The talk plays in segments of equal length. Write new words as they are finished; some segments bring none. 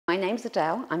My name's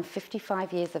Adele, I'm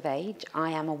 55 years of age.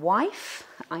 I am a wife,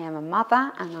 I am a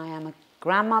mother, and I am a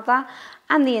grandmother,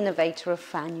 and the innovator of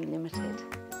FanU Limited.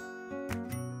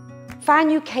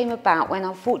 FanU came about when,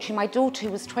 unfortunately, my daughter,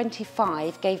 who was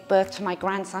 25, gave birth to my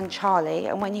grandson Charlie,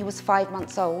 and when he was 5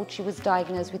 months old, she was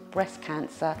diagnosed with breast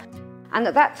cancer. And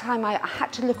at that time, I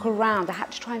had to look around. I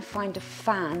had to try and find a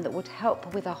fan that would help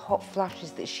her with her hot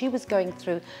flushes that she was going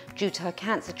through due to her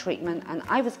cancer treatment, and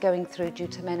I was going through due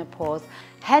to menopause.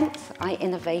 Hence, I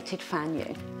innovated FanU.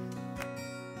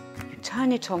 You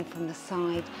turn it on from the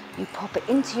side, you pop it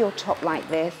into your top like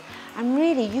this, and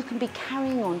really you can be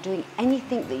carrying on doing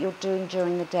anything that you're doing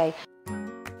during the day.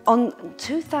 On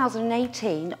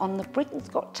 2018, on the Britain's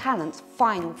Got Talent's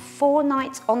final 4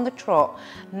 nights on the trot,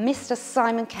 Mr.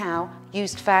 Simon Cowell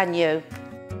used FanU.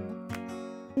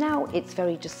 Now it's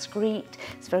very discreet,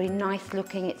 it's very nice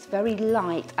looking, it's very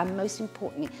light, and most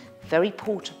importantly, very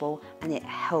portable, and it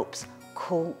helps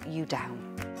cool you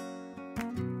down.